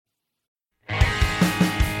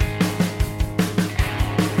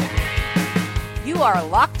are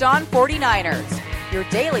Locked On 49ers, your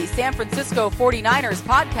daily San Francisco 49ers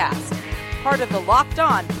podcast, part of the Locked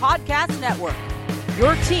On Podcast Network,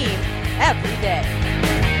 your team every day.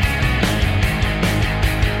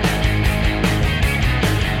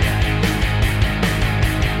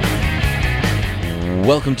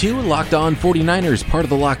 Welcome to Locked On 49ers, part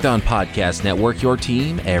of the Locked On Podcast Network, your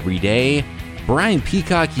team every day. Brian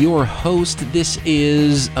Peacock, your host. This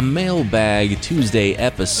is a Mailbag Tuesday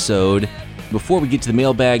episode. Before we get to the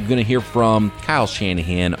mailbag, we're going to hear from Kyle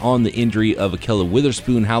Shanahan on the injury of Ahkello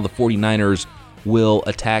Witherspoon, how the 49ers will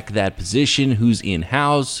attack that position, who's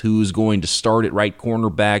in-house, who's going to start at right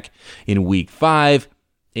cornerback in Week 5,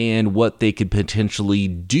 and what they could potentially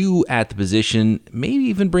do at the position, maybe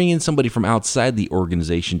even bring in somebody from outside the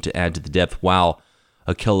organization to add to the depth while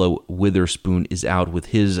Ahkello Witherspoon is out with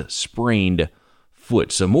his sprained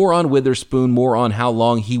foot. So more on Witherspoon, more on how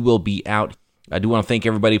long he will be out. I do want to thank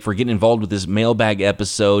everybody for getting involved with this mailbag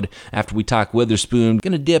episode. After we talk Witherspoon, I'm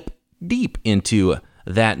going to dip deep into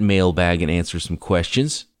that mailbag and answer some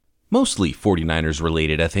questions. Mostly 49ers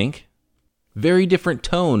related, I think. Very different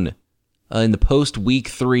tone in the post-Week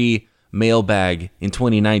 3 mailbag in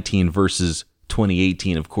 2019 versus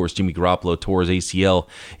 2018. Of course, Jimmy Garoppolo tore his ACL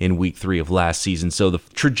in Week 3 of last season. So the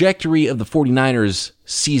trajectory of the 49ers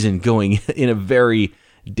season going in a very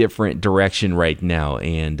different direction right now.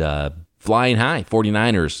 And flying high,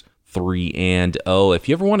 49ers 3-0. If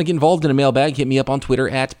you ever want to get involved in a mailbag, hit me up on Twitter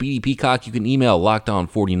at BDPeacock. You can email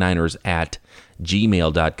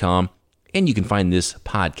lockedon49ers@gmail.com. And you can find this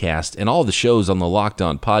podcast and all the shows on the Locked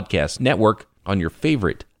On Podcast Network on your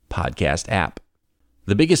favorite podcast app.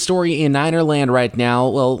 The biggest story in Ninerland right now,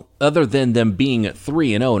 well, other than them being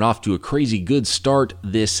 3-0 and off to a crazy good start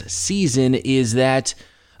this season, is that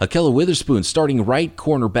Ahkello Witherspoon, starting right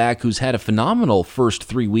cornerback, who's had a phenomenal first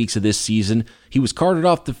 3 weeks of this season. He was carted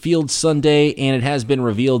off the field Sunday, and it has been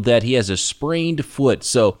revealed that he has a sprained foot.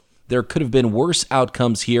 So there could have been worse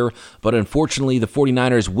outcomes here, but unfortunately the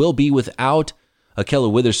 49ers will be without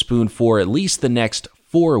Ahkello Witherspoon for at least the next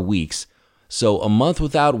 4 weeks. So a month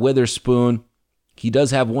without Witherspoon. He does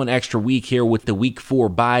have one extra week here with the Week 4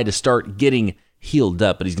 bye to start getting healed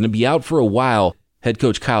up, but he's going to be out for a while. Head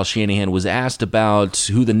coach Kyle Shanahan was asked about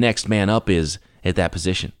who the next man up is at that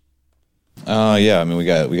position. We got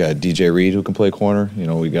DJ Reed who can play corner.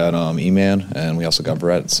 We got E-Man, and we also got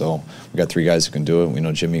Brett. So we got 3 guys who can do it. We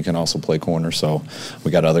know Jimmy can also play corner. So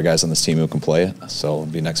we got other guys on this team who can play it. So it'll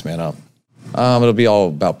be next man up. It'll be all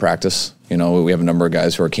about practice. We have a number of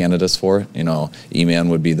guys who are candidates for it. E-Man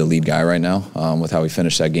would be the lead guy right now with how he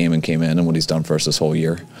finished that game and came in and what he's done for us this whole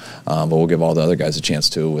year. But we'll give all the other guys a chance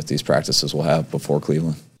too with these practices we'll have before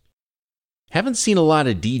Cleveland. Haven't seen a lot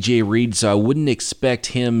of DJ Reed, so I wouldn't expect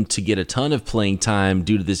him to get a ton of playing time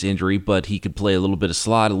due to this injury, but he could play a little bit of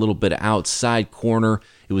slot, a little bit of outside corner.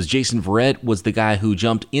 It was Jason Verrett was the guy who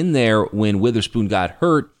jumped in there when Witherspoon got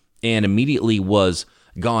hurt and immediately was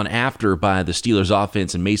gone after by the Steelers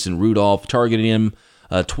offense, and Mason Rudolph targeted him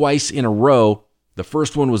twice in a row. The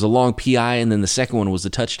first one was a long PI, and then the second one was a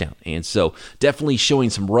touchdown. And so definitely showing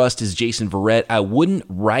some rust is Jason Verrett. I wouldn't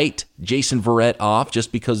write Jason Verrett off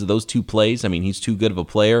just because of those 2 plays. I mean, he's too good of a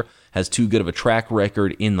player, has too good of a track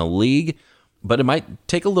record in the league, but it might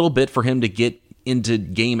take a little bit for him to get into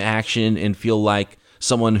game action and feel like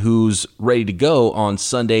someone who's ready to go on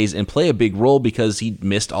Sundays and play a big role because he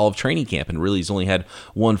missed all of training camp and really he's only had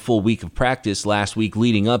 1 full week of practice last week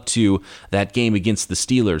leading up to that game against the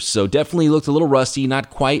Steelers. So definitely looked a little rusty, not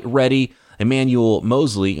quite ready. Emmanuel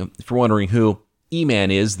Moseley, if you're wondering who E-Man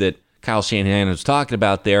is that Kyle Shanahan was talking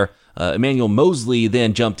about there, Emmanuel Moseley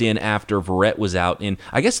then jumped in after Verrett was out. And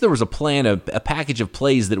I guess there was a plan, a package of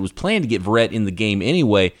plays that it was planned to get Verrett in the game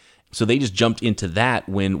anyway. So they just jumped into that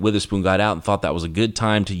when Witherspoon got out and thought that was a good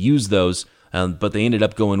time to use those. But they ended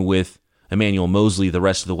up going with Emmanuel Moseley the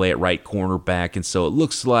rest of the way at right cornerback. And so it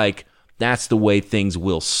looks like that's the way things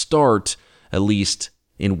will start, at least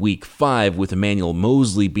in Week 5, with Emmanuel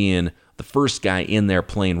Moseley being the first guy in there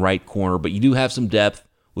playing right corner. But you do have some depth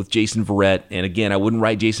with Jason Verrett. And again, I wouldn't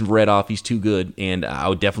write Jason Verrett off. He's too good. And I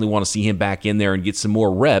would definitely want to see him back in there and get some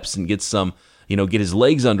more reps and get some, get his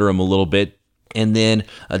legs under him a little bit. And then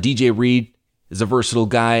DJ Reed is a versatile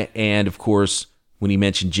guy. And, of course, when he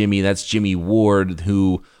mentioned Jimmy, that's Jimmy Ward,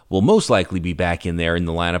 who will most likely be back in there in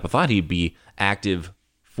the lineup. I thought he'd be active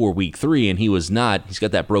for Week 3, and he was not. He's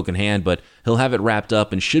got that broken hand, but he'll have it wrapped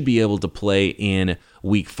up and should be able to play in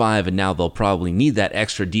Week 5. And now they'll probably need that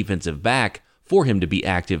extra defensive back for him to be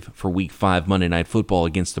active for Week 5 Monday Night Football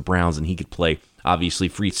against the Browns, and he could play obviously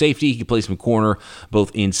free safety. He could play some corner, both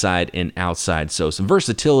inside and outside. So some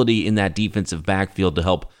versatility in that defensive backfield to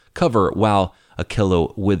help cover while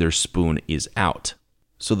Ahkello Witherspoon is out.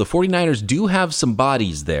 So the 49ers do have some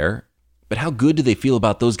bodies there, but how good do they feel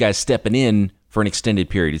about those guys stepping in for an extended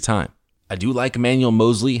period of time? I do like Emmanuel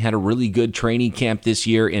Moseley, had a really good training camp this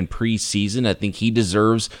year in preseason. I think he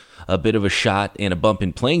deserves a bit of a shot and a bump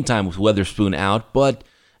in playing time with Witherspoon out, but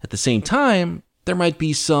at the same time, there might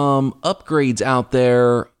be some upgrades out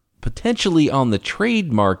there potentially on the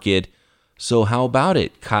trade market. So how about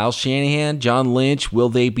it? Kyle Shanahan, John Lynch, will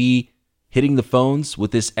they be hitting the phones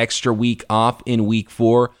with this extra week off in week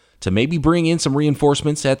 4 to maybe bring in some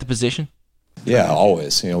reinforcements at the position? Yeah,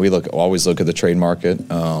 always. We always look at the trade market,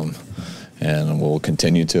 and we'll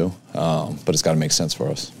continue to. But it's got to make sense for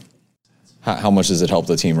us. How much does it help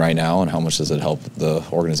the team right now, and how much does it help the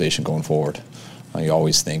organization going forward? You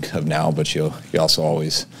always think of now, but you also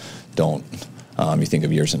always don't. You think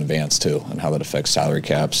of years in advance too, and how that affects salary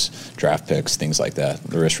caps, draft picks, things like that.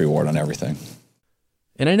 The risk reward on everything.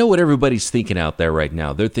 And I know what everybody's thinking out there right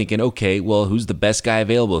now. They're thinking, okay, well, who's the best guy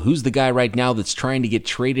available? Who's the guy right now that's trying to get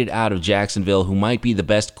traded out of Jacksonville, who might be the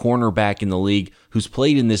best cornerback in the league, who's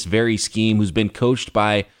played in this very scheme, who's been coached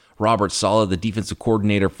by Robert Saleh, the defensive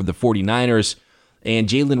coordinator for the 49ers, and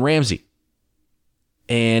Jalen Ramsey.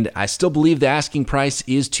 And I still believe the asking price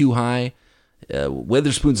is too high.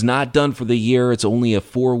 Witherspoon's not done for the year. It's only a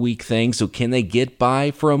 4-week thing. So can they get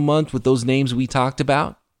by for a month with those names we talked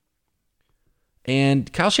about?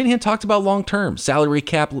 And Kyle Shanahan talked about long-term salary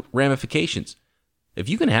cap ramifications. If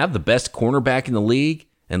you can have the best cornerback in the league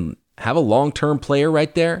and have a long-term player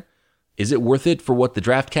right there, is it worth it for what the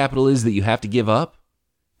draft capital is that you have to give up?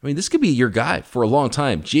 I mean, this could be your guy for a long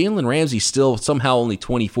time. Jalen Ramsey's still somehow only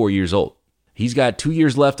 24 years old. He's got 2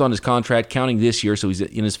 years left on his contract, counting this year, so he's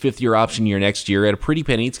in his 5th-year option year next year. At a pretty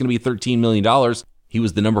penny, it's going to be $13 million. He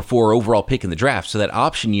was the number 4 overall pick in the draft, so that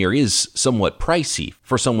option year is somewhat pricey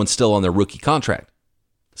for someone still on their rookie contract.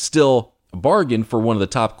 Still a bargain for one of the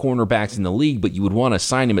top cornerbacks in the league, but you would want to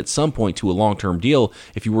sign him at some point to a long-term deal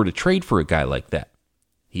if you were to trade for a guy like that.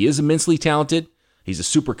 He is immensely talented. He's a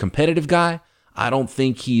super competitive guy. I don't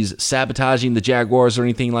think he's sabotaging the Jaguars or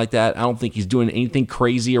anything like that. I don't think he's doing anything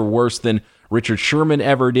crazy or worse than Richard Sherman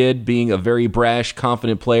ever did, being a very brash,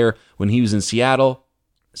 confident player when he was in Seattle.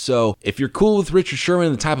 So if you're cool with Richard Sherman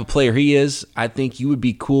and the type of player he is, I think you would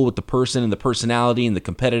be cool with the person and the personality and the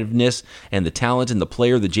competitiveness and the talent and the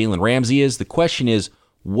player that Jalen Ramsey is. The question is,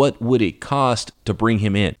 what would it cost to bring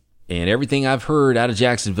him in? And everything I've heard out of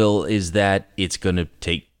Jacksonville is that it's going to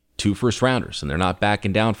take 2 first-rounders, and they're not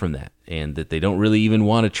backing down from that, and that they don't really even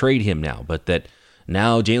want to trade him now, but that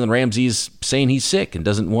now Jalen Ramsey's saying he's sick and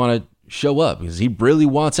doesn't want to show up because he really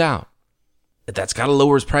wants out. That's got to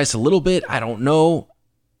lower his price a little bit. I don't know.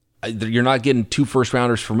 You're not getting 2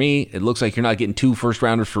 first-rounders for me. It looks like you're not getting 2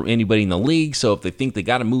 first-rounders from anybody in the league, so if they think they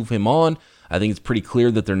got to move him on, I think it's pretty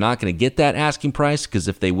clear that they're not going to get that asking price, because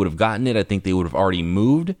if they would have gotten it, I think they would have already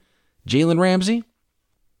moved Jalen Ramsey.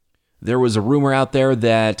 There was a rumor out there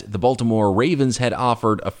that the Baltimore Ravens had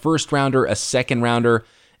offered a first-rounder, a second-rounder,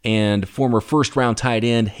 and former first-round tight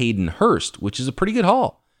end Hayden Hurst, which is a pretty good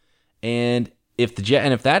haul. And if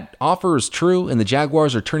that offer is true and the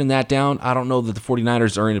Jaguars are turning that down, I don't know that the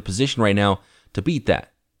 49ers are in a position right now to beat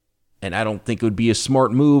that. And I don't think it would be a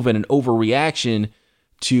smart move and an overreaction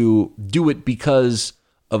to do it because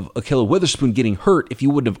of Ahkello Witherspoon getting hurt if you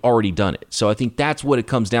wouldn't have already done it. So I think that's what it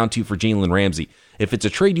comes down to for Jalen Ramsey. If it's a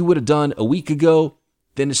trade you would have done a week ago,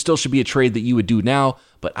 then it still should be a trade that you would do now.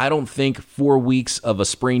 But I don't think 4 weeks of a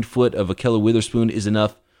sprained foot of Ahkello Witherspoon is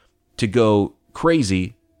enough to go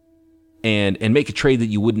crazy and make a trade that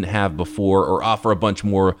you wouldn't have before, or offer a bunch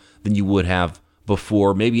more than you would have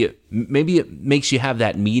before. Maybe it makes you have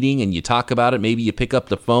that meeting and you talk about it. Maybe you pick up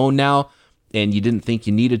the phone now and you didn't think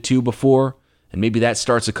you needed to before, and maybe that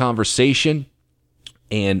starts a conversation.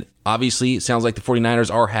 And obviously, it sounds like the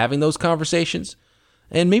 49ers are having those conversations.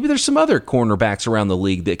 And maybe there's some other cornerbacks around the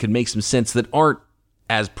league that could make some sense that aren't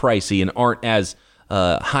as pricey and aren't as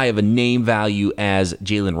high of a name value as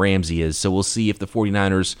Jalen Ramsey is. So we'll see if the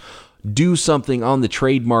 49ers do something on the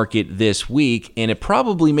trade market this week, and it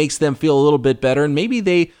probably makes them feel a little bit better. And maybe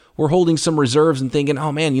they were holding some reserves and thinking,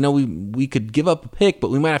 oh man, we could give up a pick, but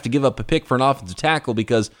we might have to give up a pick for an offensive tackle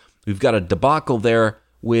because we've got a debacle there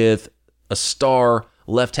with a star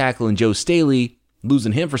left tackle in Joe Staley,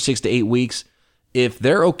 losing him for 6 to 8 weeks. If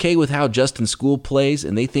they're okay with how Justin Skule plays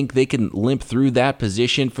and they think they can limp through that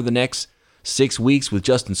position for the next 6 weeks with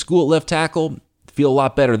Justin Skule at left tackle, feel a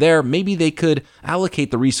lot better there, maybe they could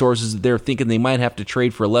allocate the resources that they're thinking they might have to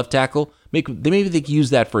trade for a left tackle. Maybe they could use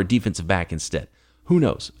that for a defensive back instead. Who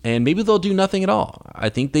knows? And maybe they'll do nothing at all. I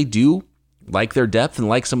think they do like their depth and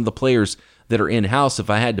like some of the players that are in-house. If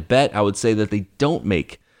I had to bet, I would say that they don't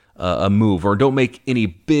make a move, or don't make any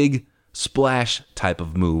big splash type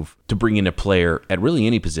of move to bring in a player at really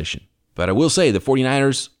any position. But I will say the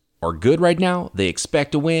 49ers are good right now. They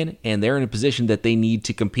expect to win, and they're in a position that they need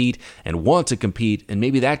to compete and want to compete, and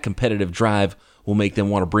maybe that competitive drive will make them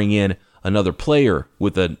want to bring in another player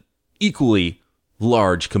with an equally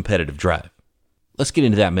large competitive drive. Let's get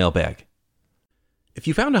into that mailbag. If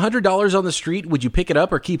you found $100 on the street, would you pick it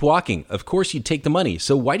up or keep walking? Of course you'd take the money.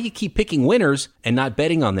 So why do you keep picking winners and not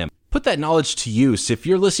betting on them? Put that knowledge to use. If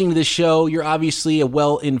you're listening to this show, you're obviously a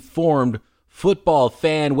well-informed football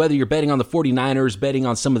fan, whether you're betting on the 49ers, betting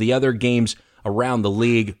on some of the other games around the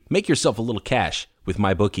league. Make yourself a little cash with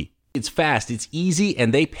MyBookie. It's fast, it's easy,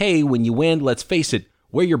 and they pay when you win. Let's face it,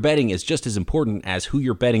 where you're betting is just as important as who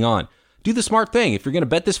you're betting on. Do the smart thing. If you're going to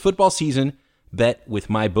bet this football season, bet with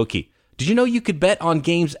MyBookie. Did you know you could bet on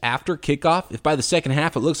games after kickoff? If by the second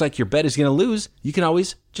half it looks like your bet is going to lose, you can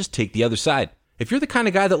always just take the other side. If you're the kind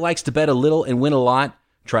of guy that likes to bet a little and win a lot,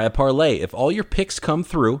 try a parlay. If all your picks come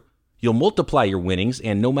through, you'll multiply your winnings,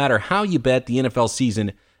 and no matter how you bet, the NFL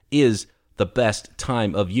season is the best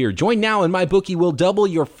time of year. Join now and MyBookie will double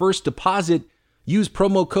your first deposit. Use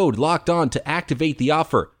promo code LOCKEDON to activate the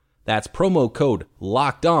offer. That's promo code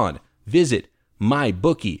LOCKEDON. Visit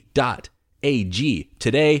mybookie.ag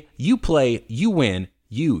today. You play, you win,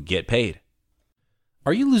 you get paid.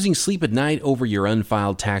 Are you losing sleep at night over your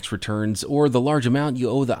unfiled tax returns or the large amount you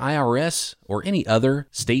owe the IRS or any other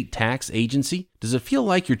state tax agency? Does it feel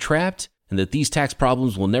like you're trapped and that these tax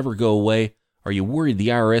problems will never go away? Are you worried the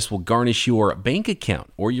IRS will garnish your bank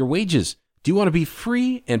account or your wages? Do you want to be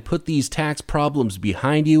free and put these tax problems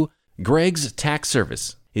behind you? Greg's Tax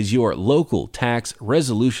Service is your local tax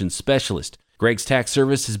resolution specialist. Greg's Tax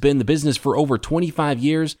Service has been in the business for over 25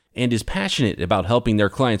 years and is passionate about helping their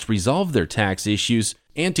clients resolve their tax issues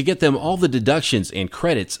and to get them all the deductions and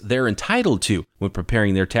credits they're entitled to when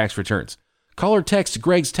preparing their tax returns. Call or text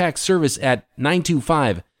Greg's Tax Service at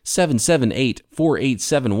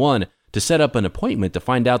 925-778-4871 to set up an appointment to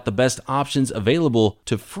find out the best options available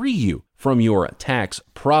to free you from your tax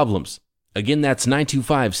problems. Again, that's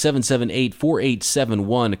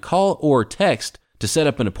 925-778-4871. Call or text to set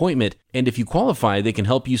up an appointment, and if you qualify, they can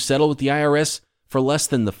help you settle with the IRS for less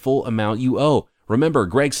than the full amount you owe. Remember,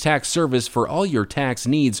 Greg's Tax Service for all your tax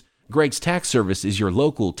needs. Greg's Tax Service is your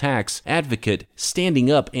local tax advocate,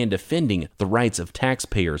 standing up and defending the rights of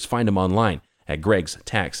taxpayers. Find them online at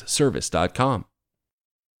gregstaxservice.com.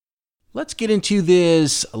 Let's get into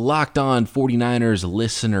this Locked On 49ers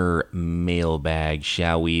listener mailbag,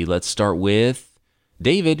 shall we? Let's start with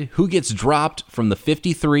David, who gets dropped from the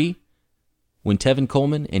 53 when Tevin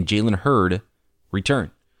Coleman and Jalen Hurd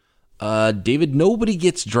return. David, nobody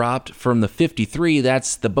gets dropped from the 53.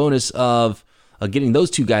 That's the bonus of getting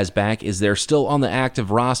those two guys back, is they're still on the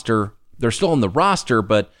active roster. They're still on the roster,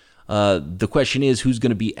 but the question is who's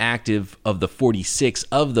going to be active of the 46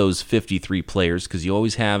 of those 53 players, because you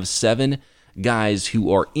always have 7 guys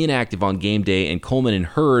who are inactive on game day, and Coleman and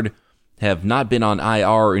Hurd have not been on IR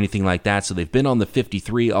or anything like that, so they've been on the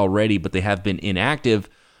 53 already, but they have been inactive.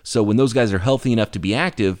 So when those guys are healthy enough to be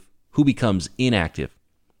active, who becomes inactive?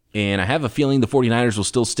 And I have a feeling the 49ers will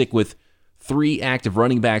still stick with 3 active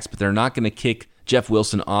running backs, but they're not going to kick Jeff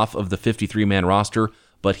Wilson off of the 53-man roster,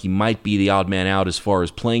 but he might be the odd man out as far as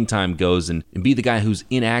playing time goes and be the guy who's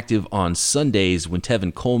inactive on Sundays when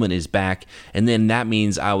Tevin Coleman is back. And then that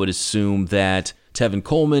means I would assume that Tevin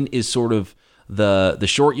Coleman is sort of the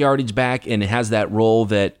short yardage back and has that role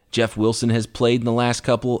that Jeff Wilson has played in the last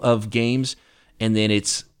couple of games. And then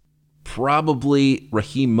it's probably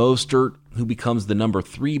Raheem Mostert who becomes the number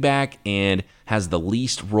 3 back and has the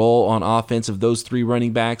least role on offense of those 3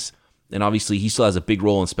 running backs. And obviously he still has a big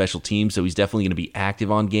role in special teams, so he's definitely going to be active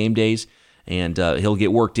on game days. And he'll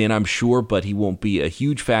get worked in, I'm sure, but he won't be a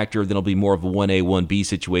huge factor. Then it'll be more of a 1A, 1B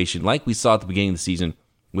situation like we saw at the beginning of the season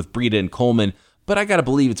with Breida and Coleman. But I got to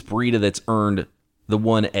believe it's Breida that's earned the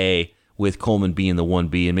 1A with Coleman being the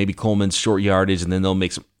 1B. And maybe Coleman's short yardage, and then they'll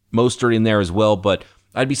make some Mostert in there as well. But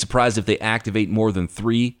I'd be surprised if they activate more than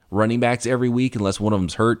 3 running backs every week unless one of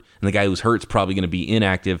them's hurt. And the guy who's hurt's probably going to be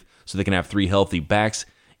inactive, so they can have 3 healthy backs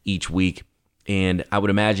each week. And I would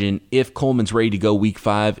imagine if Coleman's ready to go week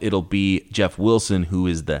 5, it'll be Jeff Wilson who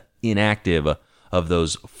is the inactive of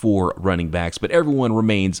those 4 running backs. But everyone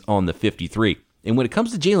remains on the 53. And when it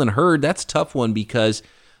comes to Jalen Hurd, that's a tough one because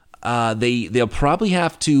they'll probably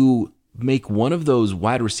have to make one of those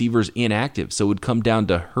wide receivers inactive. So it would come down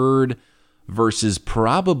to Hurd versus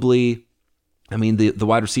probably, the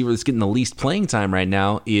wide receiver that's getting the least playing time right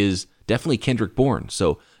now is definitely Kendrick Bourne.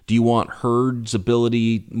 So do you want Hurd's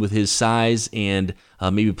ability with his size and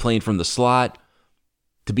maybe playing from the slot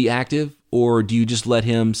to be active? or do you just let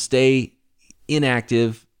him stay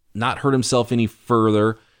inactive, not hurt himself any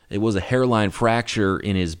further? It was a hairline fracture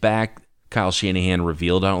in his back, Kyle Shanahan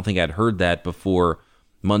revealed. I don't think I'd heard that before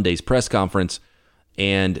Monday's press conference.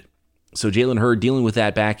 And so Jalen Hurd dealing with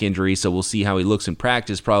that back injury, so we'll see how he looks in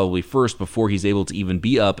practice probably first before he's able to even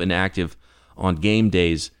be up and active on game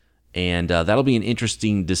days. And that'll be an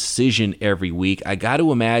interesting decision every week. I got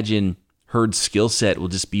to imagine Hurd's skill set will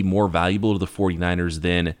just be more valuable to the 49ers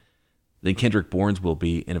than Kendrick Bourne's will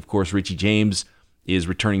be. And of course, Richie James is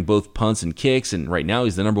returning both punts and kicks, and right now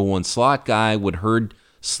he's the number one slot guy. Would Hurd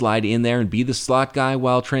slide in there and be the slot guy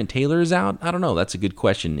while Trent Taylor is out? I don't know. That's a good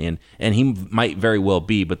question, and he might very well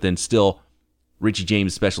be, but then still, Richie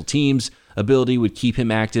James' special teams ability would keep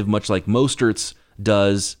him active, much like Mostert's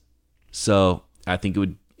does. So I think it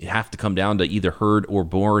would have to come down to either Hurd or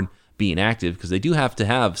Bourne being active, because they do have to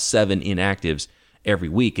have 7 inactives every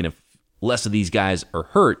week, and if less of these guys are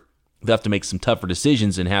hurt, they'll have to make some tougher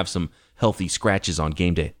decisions and have some healthy scratches on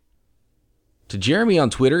game day. To Jeremy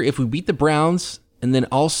on Twitter, if we beat the Browns and then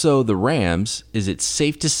also the Rams, is it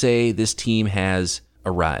safe to say this team has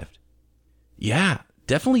arrived? Yeah,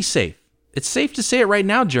 definitely safe. It's safe to say it right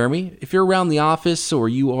now, Jeremy. If you're around the office or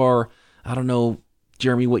you are, I don't know,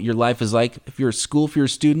 Jeremy, what your life is like. If you're at school, if you're a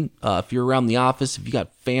student, if you're around the office, if you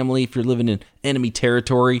got family, if you're living in enemy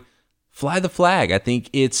territory, fly the flag. I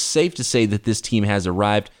think it's safe to say that this team has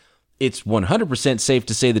arrived. It's 100% safe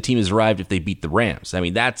to say the team has arrived if they beat the Rams. I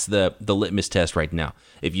mean, that's the litmus test right now.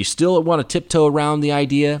 If you still want to tiptoe around the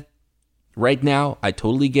idea, right now, I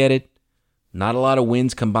totally get it. Not a lot of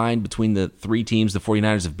wins combined between the 3 teams the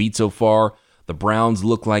 49ers have beat so far. The Browns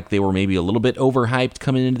look like they were maybe a little bit overhyped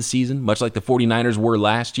coming into the season, much like the 49ers were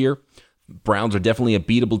last year. Browns are definitely a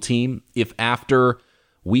beatable team. If after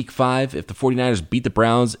week 5, if the 49ers beat the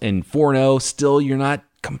Browns and 4-0, still you're not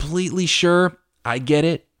completely sure, I get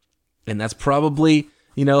it. And that's probably,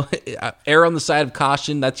 err on the side of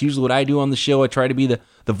caution. That's usually what I do on the show. I try to be the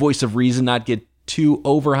voice of reason, not get too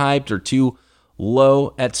overhyped or too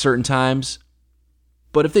low at certain times.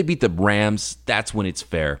 But if they beat the Rams, that's when it's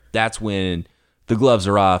fair. That's when the gloves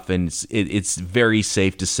are off, and it's very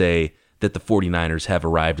safe to say that the 49ers have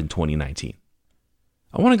arrived in 2019.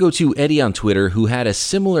 I want to go to Eddie on Twitter, who had a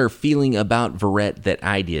similar feeling about Verrett that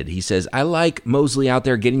I did. He says, I like Mosley out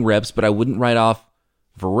there getting reps, but I wouldn't write off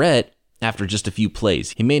Verrett after just a few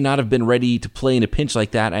plays. He may not have been ready to play in a pinch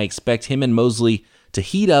like that. I expect him and Mosley to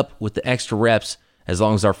heat up with the extra reps. As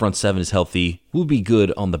long as our front 7 is healthy, we'll be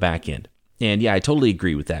good on the back end. And yeah, I totally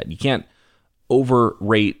agree with that. You can't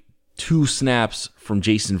overrate 2 snaps from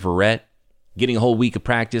Jason Verrett. Getting a whole week of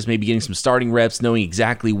practice, maybe getting some starting reps, knowing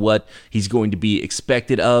exactly what he's going to be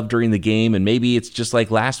expected of during the game. And maybe it's just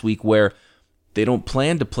like last week where they don't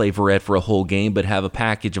plan to play Verrett for a whole game, but have a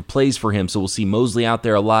package of plays for him. So we'll see Mosley out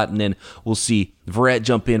there a lot, and then we'll see Verrett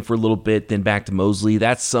jump in for a little bit, then back to Mosley.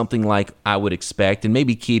 That's something like I would expect, and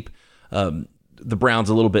maybe keep the Browns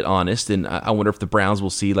a little bit honest. And I wonder if the Browns will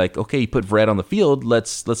see, like, okay, you put Verrett on the field,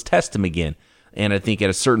 let's test him again. And I think at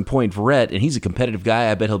a certain point, Verrett, and he's a competitive guy,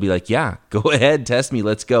 I bet he'll be like, yeah, go ahead, test me,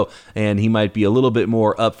 let's go. And he might be a little bit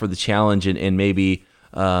more up for the challenge and maybe,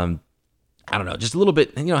 I don't know, just a little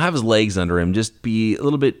bit, have his legs under him, just be a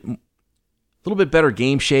little bit better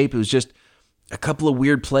game shape. It was just a couple of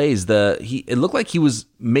weird plays. It looked like he was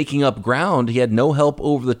making up ground. He had no help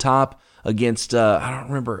over the top against, I don't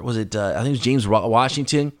remember, I think it was James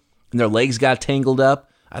Washington, and their legs got tangled up.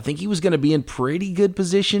 I think he was going to be in pretty good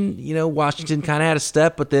position. Washington kind of had a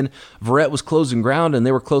step, but then Verrett was closing ground, and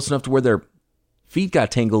they were close enough to where their feet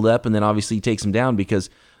got tangled up, and then obviously he takes him down because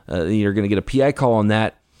you're going to get a PI call on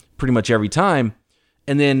that pretty much every time.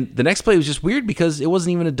 And then the next play was just weird because it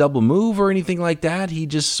wasn't even a double move or anything like that. He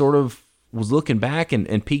just sort of was looking back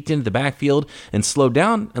and peeked into the backfield and slowed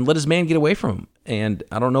down and let his man get away from him. And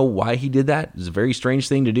I don't know why he did that. It was a very strange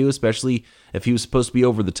thing to do, especially if he was supposed to be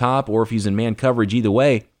over the top or if he's in man coverage. Either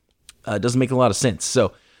way, it doesn't make a lot of sense.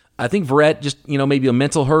 So I think Verrett just, maybe a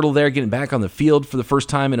mental hurdle there, getting back on the field for the first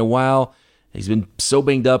time in a while. He's been so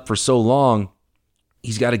banged up for so long.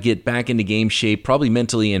 He's got to get back into game shape, probably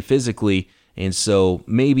mentally and physically. And so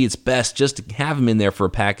maybe it's best just to have him in there for a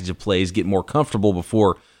package of plays, get more comfortable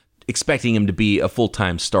before expecting him to be a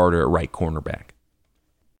full-time starter at right cornerback.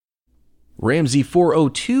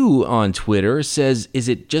 Ramsey402 on Twitter says, is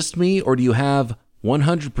it just me or do you have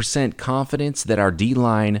 100% confidence that our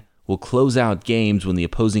D-line will close out games when the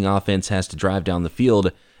opposing offense has to drive down the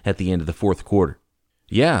field at the end of the fourth quarter?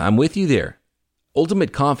 Yeah, I'm with you there.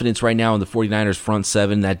 Ultimate confidence right now in the 49ers front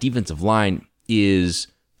 7. That defensive line is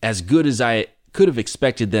as good as I could have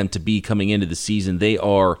expected them to be coming into the season. They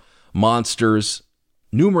are monsters.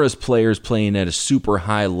 Numerous players playing at a super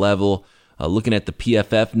high level. Looking at the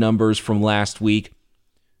PFF numbers from last week,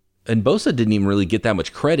 and Bosa didn't even really get that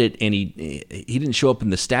much credit, and he didn't show up in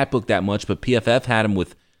the stat book that much, but PFF had him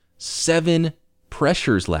with 7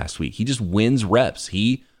 pressures last week. He just wins reps.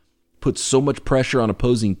 He puts so much pressure on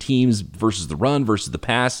opposing teams versus the run, versus the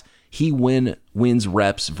pass. He wins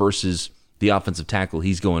reps versus the offensive tackle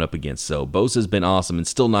he's going up against. So Bosa's been awesome and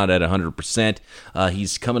still not at 100%.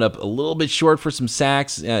 He's coming up a little bit short for some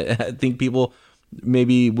sacks. I think people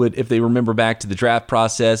maybe would, if they remember back to the draft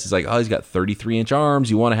process, it's like, oh, he's got 33-inch arms.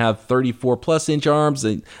 You want to have 34-plus-inch arms.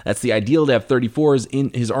 And that's the ideal to have 34.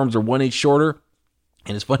 His arms are 1 inch shorter.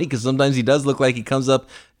 And it's funny because sometimes he does look like he comes up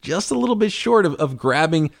just a little bit short of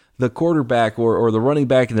grabbing the quarterback or the running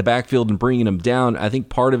back in the backfield and bringing him down. I think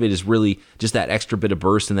part of it is really just that extra bit of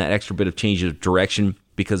burst and that extra bit of change of direction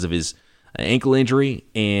because of his ankle injury.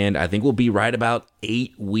 And I think we'll be right about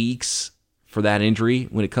 8 weeks for that injury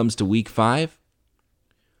when it comes to week 5.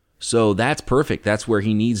 So that's perfect. That's where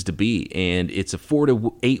he needs to be. And it's a 4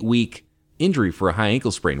 to 8 week injury for a high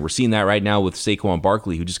ankle sprain. We're seeing that right now with Saquon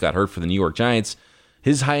Barkley, who just got hurt for the New York Giants.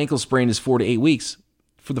 His high ankle sprain is 4 to 8 weeks.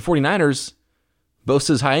 For the 49ers,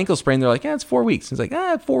 Bosa's high ankle sprain, they're like, it's 4 weeks. It's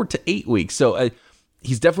like, 4 to 8 weeks. So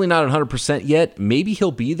he's definitely not 100% yet. Maybe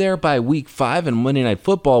he'll be there by week 5 in Monday Night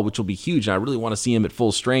Football, which will be huge. And I really want to see him at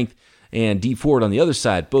full strength. And Dee Ford on the other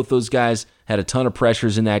side. Both those guys had a ton of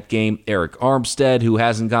pressures in that game. Eric Armstead, who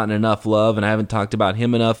hasn't gotten enough love, and I haven't talked about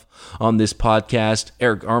him enough on this podcast.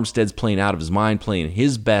 Eric Armstead's playing out of his mind, playing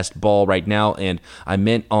his best ball right now. And I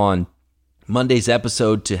meant on Monday's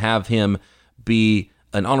episode to have him be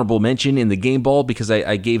an honorable mention in the game ball because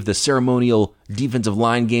I gave the ceremonial defensive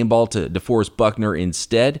line game ball to DeForest Buckner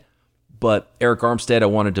instead. But Eric Armstead, I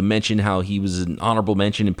wanted to mention how he was an honorable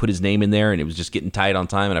mention and put his name in there, and it was just getting tight on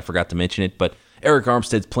time, and I forgot to mention it. But Eric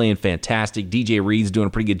Armstead's playing fantastic. DJ Reed's doing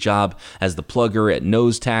a pretty good job as the plugger at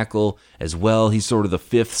nose tackle as well. He's sort of the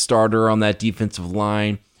 5th starter on that defensive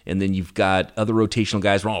line. And then you've got other rotational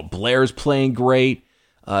guys. Ronald Blair's playing great.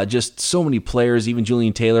 Just so many players, even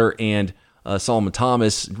Julian Taylor and Solomon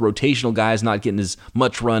Thomas, rotational guys not getting as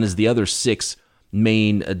much run as the other 6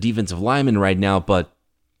 main defensive linemen right now, but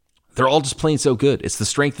they're all just playing so good. It's the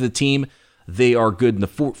strength of the team. They are good in the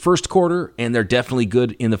first quarter, and they're definitely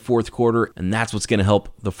good in the fourth quarter, and that's what's going to help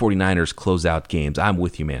the 49ers close out games. I'm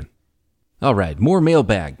with you, man. All right, more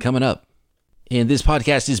Mailbag coming up. And this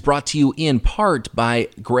podcast is brought to you in part by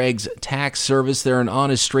Greg's Tax Service. They're an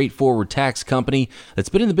honest, straightforward tax company that's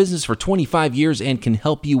been in the business for 25 years and can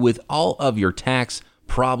help you with all of your tax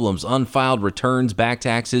problems, unfiled returns, back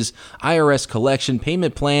taxes, IRS collection,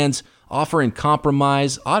 payment plans, offer and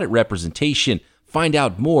compromise, audit representation. Find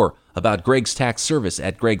out more about Greg's Tax Service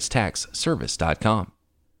at gregstaxservice.com.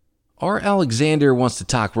 R. Alexander wants to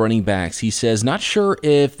talk running backs. He says, not sure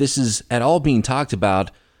if this is at all being talked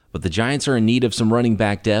about, but the Giants are in need of some running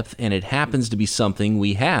back depth, and it happens to be something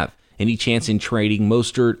we have. Any chance in trading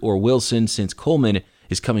Mostert or Wilson since Coleman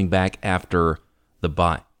is coming back after the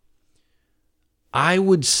bye? I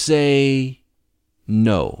would say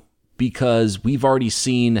no, because we've already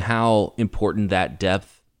seen how important that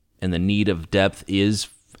depth and the need of depth is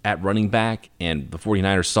at running back, and the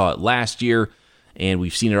 49ers saw it last year, and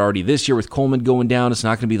we've seen it already this year with Coleman going down. It's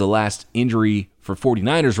not going to be the last injury for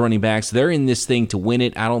 49ers running backs. They're in this thing to win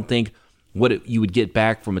it. I don't think you would get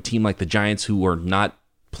back from a team like the Giants who are not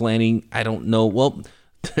planning, I don't know. Well,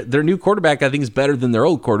 their new quarterback I think is better than their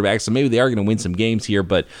old quarterback, so maybe they are going to win some games here,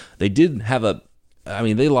 but they did have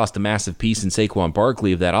they lost a massive piece in Saquon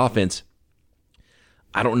Barkley of that offense.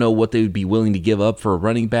 I don't know what they would be willing to give up for a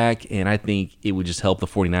running back, and I think it would just help the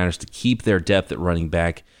 49ers to keep their depth at running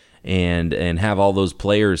back and have all those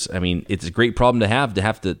players. I mean, it's a great problem to have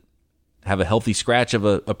a healthy scratch of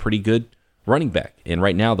a pretty good running back. And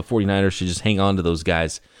right now, the 49ers should just hang on to those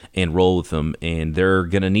guys and roll with them, and they're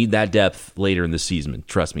going to need that depth later in the season.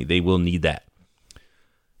 Trust me, they will need that.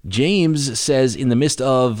 James says, in the midst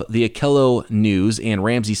of the Ahkello news and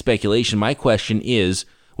Ramsey speculation, my question is,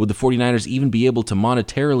 would the 49ers even be able to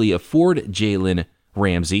monetarily afford Jalen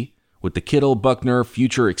Ramsey with the Kittle, Buckner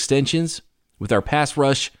future extensions? With our pass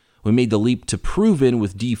rush, we made the leap to proven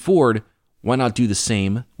with Dee Ford. Why not do the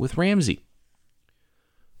same with Ramsey?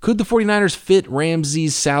 Could the 49ers fit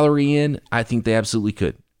Ramsey's salary in? I think they absolutely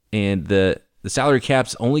could. And the salary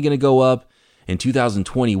cap's only going to go up in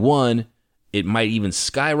 2021. It might even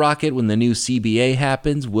skyrocket when the new CBA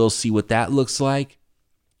happens. We'll see what that looks like,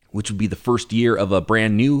 which would be the first year of a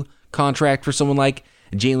brand new contract for someone like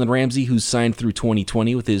Jalen Ramsey, who's signed through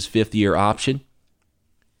 2020 with his 5th-year option.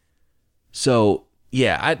 So,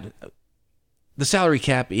 yeah, the salary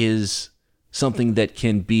cap is something that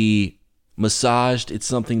can be massaged. It's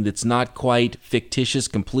something that's not quite fictitious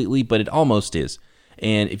completely, but it almost is.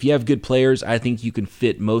 And if you have good players, I think you can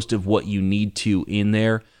fit most of what you need to in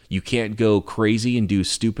there. You can't go crazy and do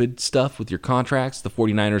stupid stuff with your contracts. The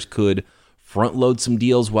 49ers could front load some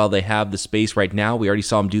deals while they have the space right now. We already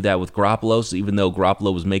saw them do that with Garoppolo, so even though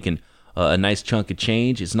Garoppolo was making a nice chunk of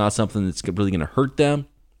change, it's not something that's really going to hurt them.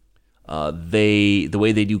 The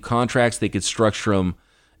way they do contracts, they could structure them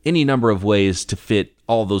any number of ways to fit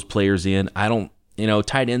all those players in.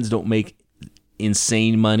 Tight ends don't make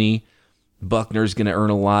insane money. Buckner's going to earn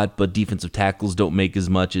a lot, but defensive tackles don't make as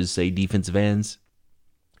much as, say, defensive ends.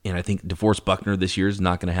 And I think DeForest Buckner this year is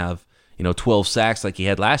not going to have, 12 sacks like he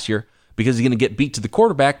had last year because he's going to get beat to the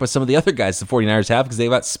quarterback by some of the other guys the 49ers have because they've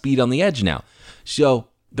got speed on the edge now. So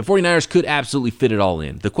the 49ers could absolutely fit it all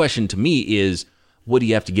in. The question to me is, what do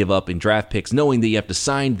you have to give up in draft picks, knowing that you have to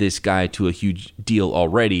sign this guy to a huge deal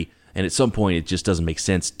already, and at some point it just doesn't make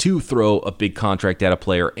sense to throw a big contract at a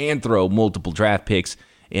player and throw multiple draft picks,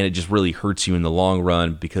 and it just really hurts you in the long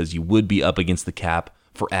run because you would be up against the cap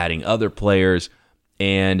for adding other players,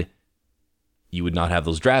 and you would not have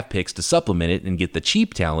those draft picks to supplement it and get the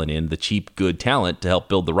cheap talent in, the cheap good talent to help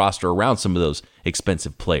build the roster around some of those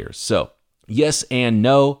expensive players. So, yes and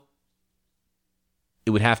no.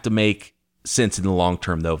 It would have to make sense in the long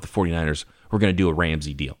term, though, if the 49ers were going to do a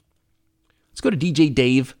Ramsey deal. Let's go to DJ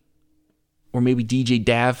Dave, or maybe DJ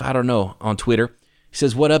Dav, I don't know, on Twitter. He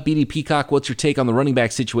says, what up, BD Peacock? What's your take on the running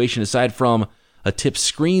back situation? Aside from a tipped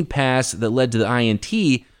screen pass that led to the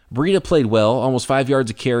INT, Breida played well, almost 5 yards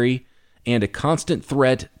a carry, and a constant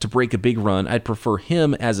threat to break a big run. I'd prefer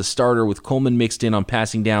him as a starter with Coleman mixed in on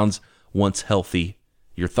passing downs once healthy.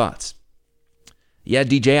 Your thoughts? Yeah,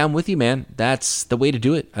 DJ, I'm with you, man. That's the way to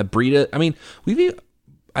do it. Breida,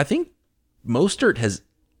 I think Mostert has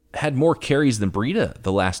had more carries than Breida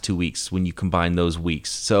the last 2 weeks when you combine those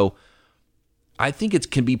weeks. So I think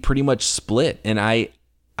it can be pretty much split, and I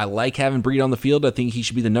like having Breida on the field. I think he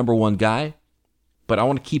should be the number one guy, but I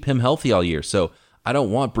want to keep him healthy all year. So I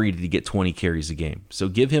don't want Breida to get 20 carries a game. So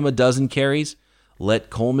give him a dozen carries.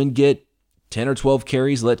 Let Coleman get 10 or 12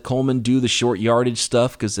 carries. Let Coleman do the short yardage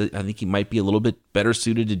stuff because I think he might be a little bit better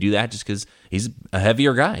suited to do that just because he's a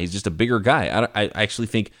heavier guy. He's just a bigger guy. I actually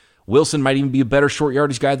think Wilson might even be a better short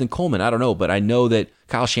yardage guy than Coleman. I don't know, but I know that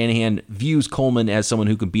Kyle Shanahan views Coleman as someone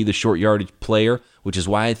who can be the short yardage player, which is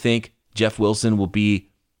why I think Jeff Wilson will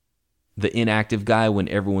be the inactive guy when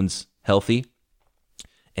everyone's healthy.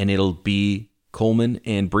 And it'll be Coleman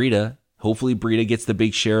and Breida. Hopefully Breida gets the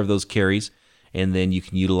big share of those carries, and then you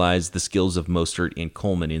can utilize the skills of Mostert and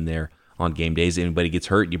Coleman in there on game days. Anybody gets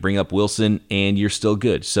hurt, you bring up Wilson, and you're still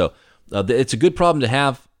good. So it's a good problem to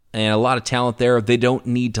have, and a lot of talent there. They don't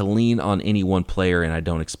need to lean on any one player, and I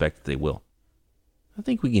don't expect that they will. I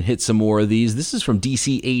think we can hit some more of these. This is from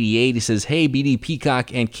DC88. He says, hey, BD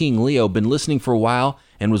Peacock and King Leo, been listening for a while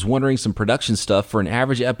and was wondering some production stuff for an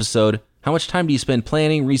average episode. How much time do you spend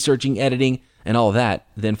planning, researching, editing, and all that?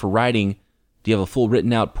 Then for writing, do you have a full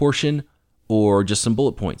written out portion or just some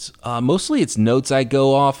bullet points? Mostly it's notes I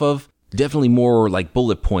go off of. Definitely more like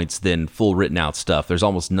bullet points than full written out stuff. There's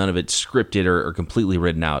almost none of it scripted or completely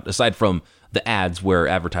written out, aside from the ads where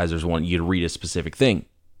advertisers want you to read a specific thing.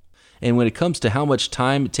 And when it comes to how much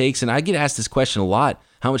time it takes, and I get asked this question a lot,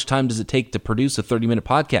 how much time does it take to produce a 30-minute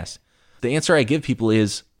podcast? The answer I give people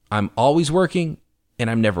is, I'm always working and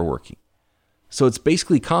I'm never working. So it's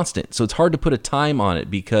basically constant. So it's hard to put a time on it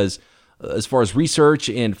because as far as research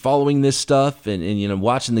and following this stuff and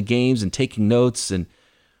watching the games and taking notes, and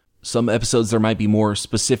some episodes there might be more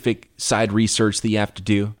specific side research that you have to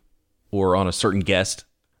do or on a certain guest.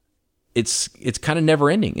 It's kind of never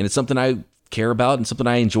ending, and it's something I care about and something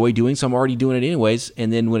I enjoy doing, so I'm already doing it anyways.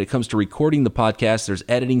 And then when it comes to recording the podcast, there's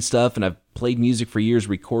editing stuff, and I've played music for years,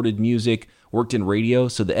 recorded music, worked in radio,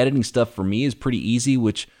 so the editing stuff for me is pretty easy,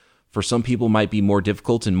 which for some people might be more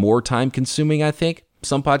difficult and more time consuming, I think.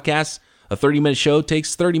 Some podcasts, a 30-minute show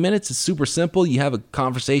takes 30 minutes. It's super simple. You have a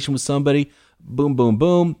conversation with somebody, boom, boom,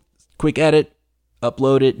 boom, quick edit,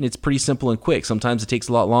 upload it, and it's pretty simple and quick. Sometimes it takes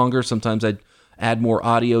a lot longer. Sometimes I add more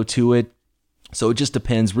audio to it. So it just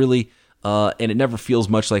depends, really. And it never feels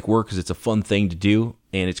much like work because it's a fun thing to do.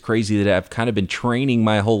 And it's crazy that I've kind of been training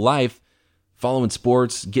my whole life, following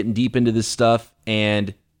sports, getting deep into this stuff,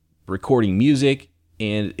 and recording music.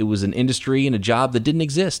 And it was an industry and a job that didn't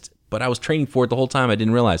exist, but I was training for it the whole time. I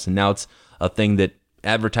didn't realize. And now it's a thing that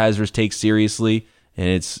advertisers take seriously, and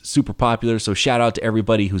it's super popular. So shout out to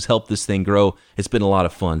everybody who's helped this thing grow. It's been a lot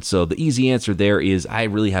of fun. So the easy answer there is I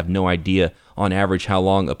really have no idea on average how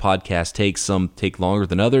long a podcast takes. Some take longer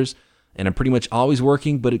than others, and I'm pretty much always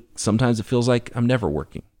working, but sometimes it feels like I'm never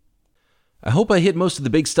working. I hope I hit most of the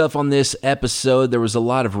big stuff on this episode. There was a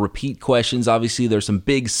lot of repeat questions. Obviously, there's some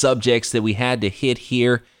big subjects that we had to hit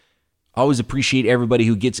here. Always appreciate everybody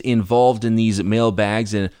who gets involved in these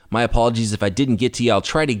mailbags, and my apologies if I didn't get to you. I'll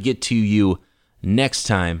try to get to you next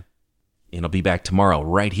time, and I'll be back tomorrow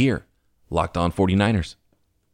right here, Locked On 49ers.